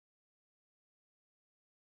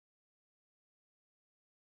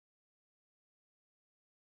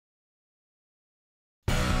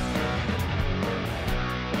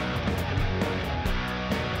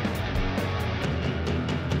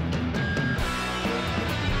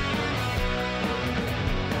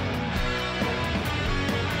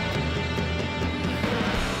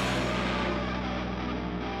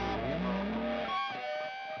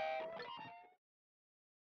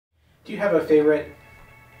have a favorite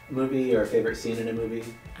movie or a favorite scene in a movie?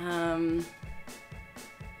 Sounds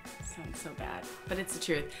so bad, but it's the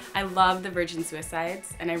truth. I love the Virgin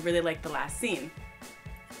Suicides, and I really like the last scene.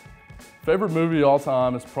 Favorite movie of all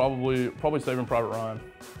time is probably Saving Private Ryan.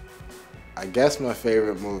 I guess my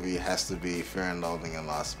favorite movie has to be Fear and Loathing in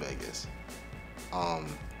Las Vegas,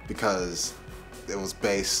 because it was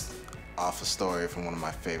based off a story from one of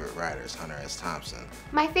my favorite writers, Hunter S. Thompson.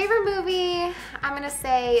 My favorite movie, I'm gonna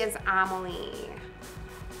say, is Amelie.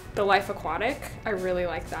 The Life Aquatic. I really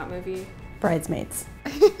like that movie. Bridesmaids.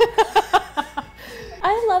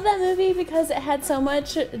 I love that movie because it had so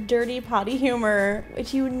much dirty potty humor,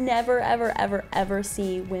 which you never, ever, ever, ever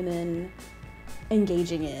see women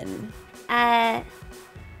engaging in.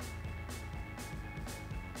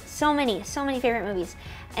 So many favorite movies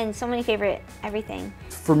and so many favorite everything.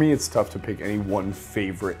 For me, it's tough to pick any one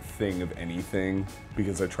favorite thing of anything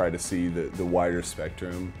because I try to see the wider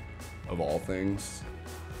spectrum of all things.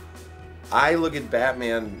 I look at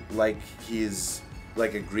Batman like he's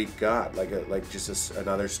like a Greek god, like just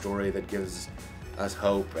another story that gives us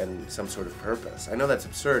hope and some sort of purpose. I know that's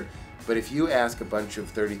absurd, but if you ask a bunch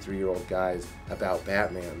of 33-year-old guys about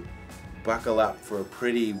Batman, buckle up for a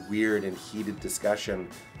pretty weird and heated discussion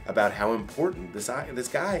about how important this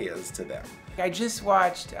guy is to them. I just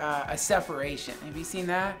watched A Separation. Have you seen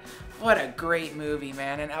that? What a great movie,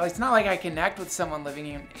 man. And it's not like I connect with someone living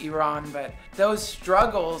in Iran, but those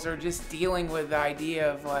struggles are just dealing with the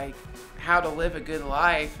idea of like how to live a good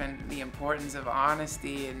life and the importance of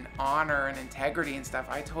honesty and honor and integrity and stuff.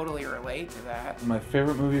 I totally relate to that. My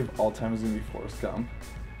favorite movie of all time is gonna be Forrest Gump.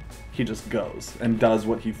 He just goes and does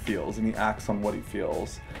what he feels and he acts on what he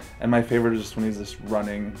feels. And my favorite is just when he's just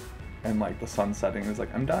running and like the sun setting, he's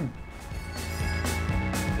like, I'm done.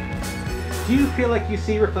 Do you feel like you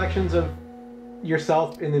see reflections of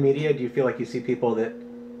yourself in the media? Do you feel like you see people that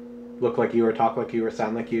look like you or talk like you or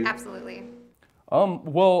sound like you? Absolutely.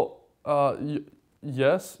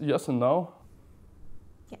 Yes and no.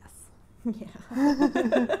 Yes.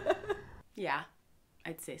 Yeah. Yeah,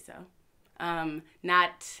 I'd say so.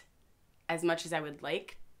 Not as much as I would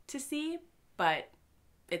like to see, but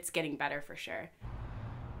it's getting better for sure.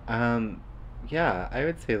 Yeah, I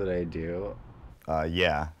would say that I do.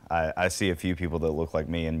 Yeah, I see a few people that look like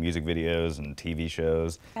me in music videos and TV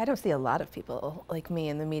shows. I don't see a lot of people like me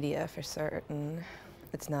in the media for certain.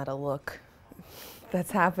 It's not a look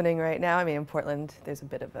that's happening right now. I mean, in Portland, there's some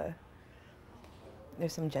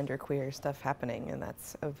genderqueer stuff happening, and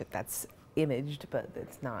that's imaged, but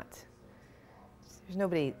it's not. There's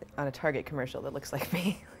nobody on a Target commercial that looks like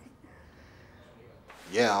me.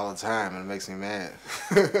 Yeah, all the time, and it makes me mad.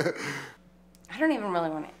 I don't even really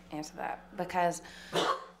want to answer that because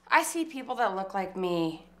I see people that look like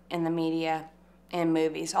me in the media and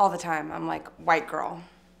movies all the time. I'm like, white girl.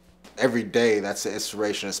 Every day, that's an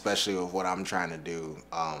inspiration, especially with what I'm trying to do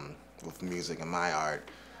with music and my art,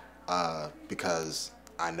 because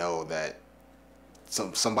I know that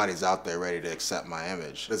somebody's out there ready to accept my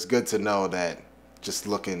image. It's good to know that just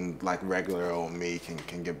looking like regular old me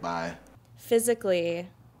can get by. Physically,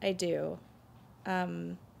 I do.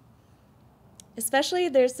 Especially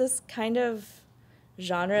there's this kind of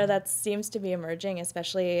genre that seems to be emerging,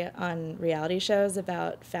 especially on reality shows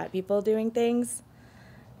about fat people doing things.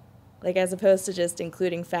 Like as opposed to just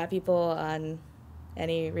including fat people on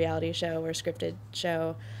any reality show or scripted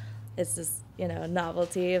show, it's this,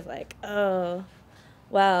 novelty of like, oh,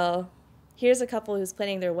 well, here's a couple who's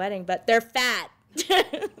planning their wedding, but they're fat.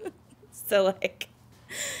 So like,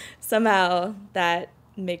 somehow that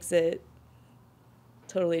makes it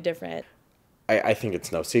totally different. I think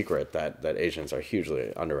it's no secret that Asians are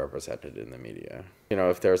hugely underrepresented in the media.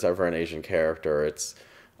 If there's ever an Asian character, it's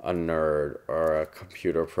a nerd or a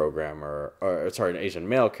computer programmer, an Asian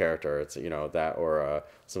male character, it's, that or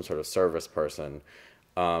some sort of service person.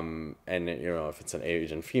 And, if it's an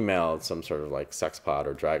Asian female, it's some sort of like sex pod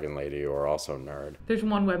or dragon lady or also nerd. There's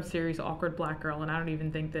one web series, Awkward Black Girl, and I don't even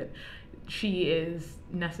think that she is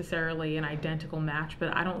necessarily an identical match,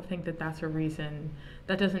 but I don't think that that's a reason.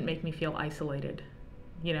 That doesn't make me feel isolated.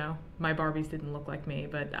 My Barbies didn't look like me,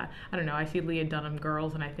 but I don't know. I see Leah Dunham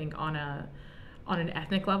girls, and I think on an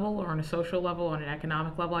ethnic level or on a social level, on an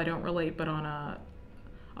economic level, I don't relate, but on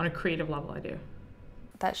a creative level, I do.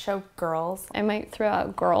 That show Girls. I might throw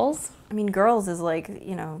out Girls. I mean, Girls is like,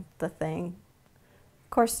 the thing. Of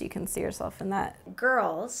course you can see yourself in that.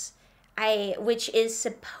 Girls, which is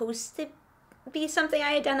supposed to be something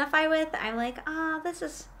I identify with, I'm like, this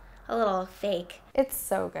is a little fake. It's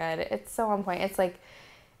so good. It's so on point. It's like,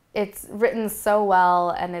 it's written so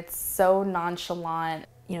well and it's so nonchalant.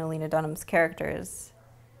 Lena Dunham's character is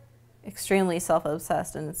extremely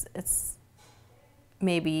self-obsessed, and it's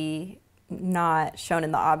maybe not shown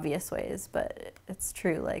in the obvious ways, but it's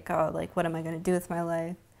true. Like, oh, like, what am I going to do with my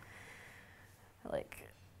life? Like,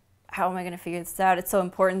 how am I going to figure this out? It's so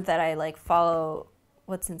important that I like follow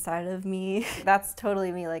what's inside of me. That's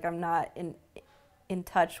totally me. Like, I'm not in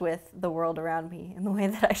touch with the world around me in the way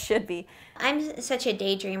that I should be. I'm such a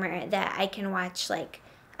daydreamer that I can watch like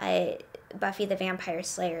Buffy the Vampire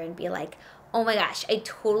Slayer and be like, oh my gosh, I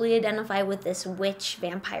totally identify with this witch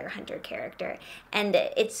vampire hunter character. And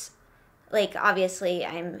it's like, obviously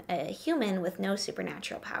I'm a human with no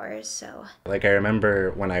supernatural powers, so. Like, I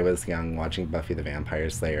remember when I was young watching Buffy the Vampire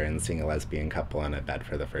Slayer and seeing a lesbian couple in a bed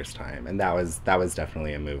for the first time, and that was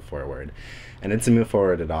definitely a move forward. And it's a move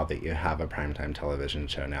forward at all that you have a primetime television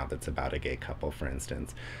show now that's about a gay couple, for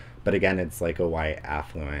instance. But again, it's like a white,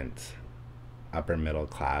 affluent, upper middle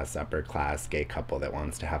class, upper class gay couple that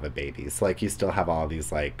wants to have a baby. So like, you still have all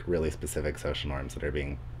these like really specific social norms that are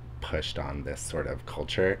being pushed on this sort of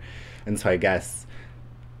culture. And so I guess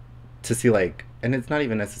to see like, and it's not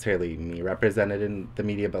even necessarily me represented in the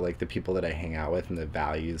media, but like the people that I hang out with and the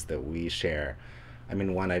values that we share. I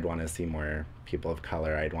mean, one, I'd want to see more people of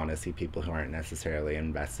color. I'd want to see people who aren't necessarily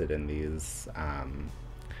invested in these,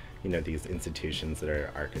 you know, these institutions that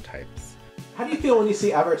are archetypes. How do you feel when you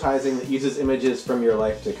see advertising that uses images from your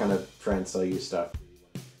life to kind of try and sell you stuff?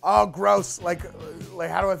 Oh, gross. Like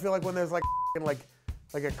how do I feel like when there's like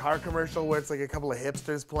a car commercial where it's like a couple of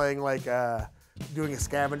hipsters playing like doing a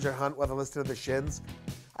scavenger hunt while they listen to the Shins?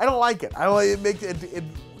 I don't like it. It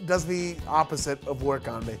does the opposite of work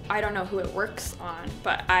on me. I don't know who it works on,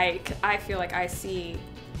 but I feel like I see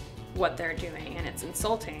what they're doing and it's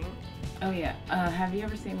insulting. Oh yeah. Have you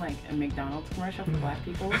ever seen like a McDonald's commercial for black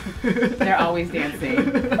people? They're always dancing.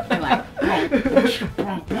 They're like,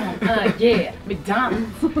 yeah,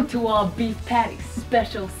 McDonald's, 2 all beef patties,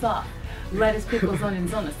 special sauce, lettuce, pickles,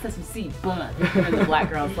 onions on a sesame seed bun. And the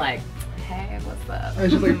black girl's like, hey, what's up? I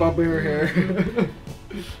just like bubbling her hair.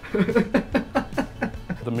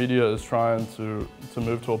 The media is trying to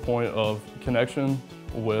move to a point of connection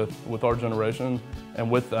with our generation,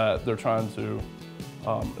 and with that, they're trying to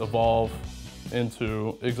evolve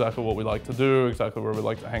into exactly what we like to do, exactly where we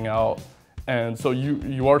like to hang out. And so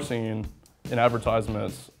you are seeing in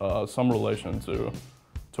advertisements some relation to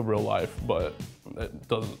real life, but it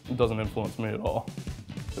doesn't influence me at all.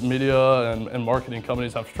 The media and marketing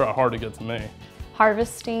companies have to try hard to get to me.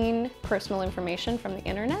 Harvesting personal information from the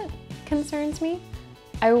internet concerns me.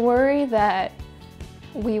 I worry that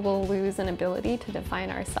we will lose an ability to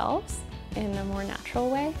define ourselves in a more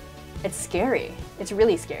natural way. It's scary. It's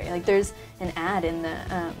really scary. Like, there's an ad in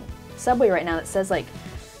the subway right now that says like,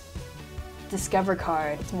 Discover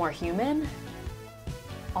card, it's more human.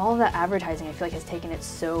 All of that advertising, I feel like, has taken it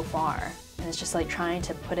so far, and it's just like trying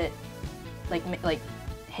to put it, like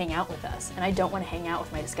hang out with us, and I don't want to hang out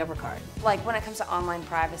with my Discover card. Like when it comes to online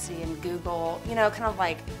privacy and Google, you know, kind of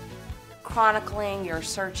like chronicling your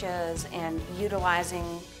searches and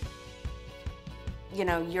utilizing, you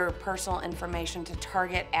know, your personal information to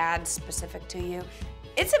target ads specific to you.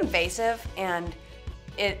 It's invasive and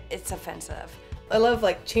it's offensive. I love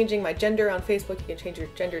like changing my gender on Facebook. You can change your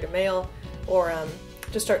gender to male, or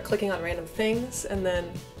just start clicking on random things, and then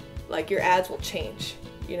like your ads will change,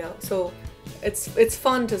 you know? So it's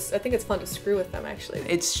fun to, I think it's fun to screw with them, actually.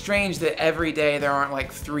 It's strange that every day there aren't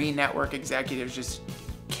like 3 network executives just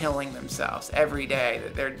killing themselves every day,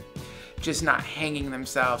 that they're just not hanging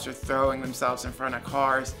themselves or throwing themselves in front of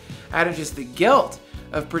cars out of just the guilt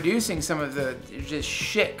of producing some of the just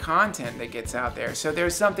shit content that gets out there. So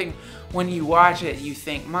there's something, when you watch it, you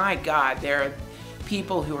think, my God, there are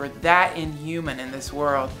people who are that inhuman in this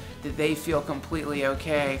world that they feel completely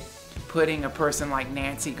okay putting a person like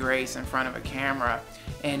Nancy Grace in front of a camera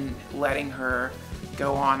and letting her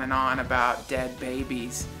go on and on about dead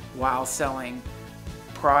babies while selling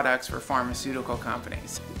products for pharmaceutical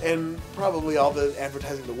companies. And probably all the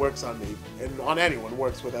advertising that works on me and on anyone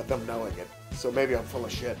works without them knowing it. So maybe I'm full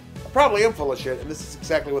of shit. I probably am full of shit, and this is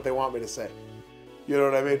exactly what they want me to say. You know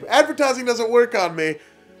what I mean? Advertising doesn't work on me.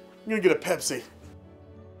 I'm gonna get a Pepsi.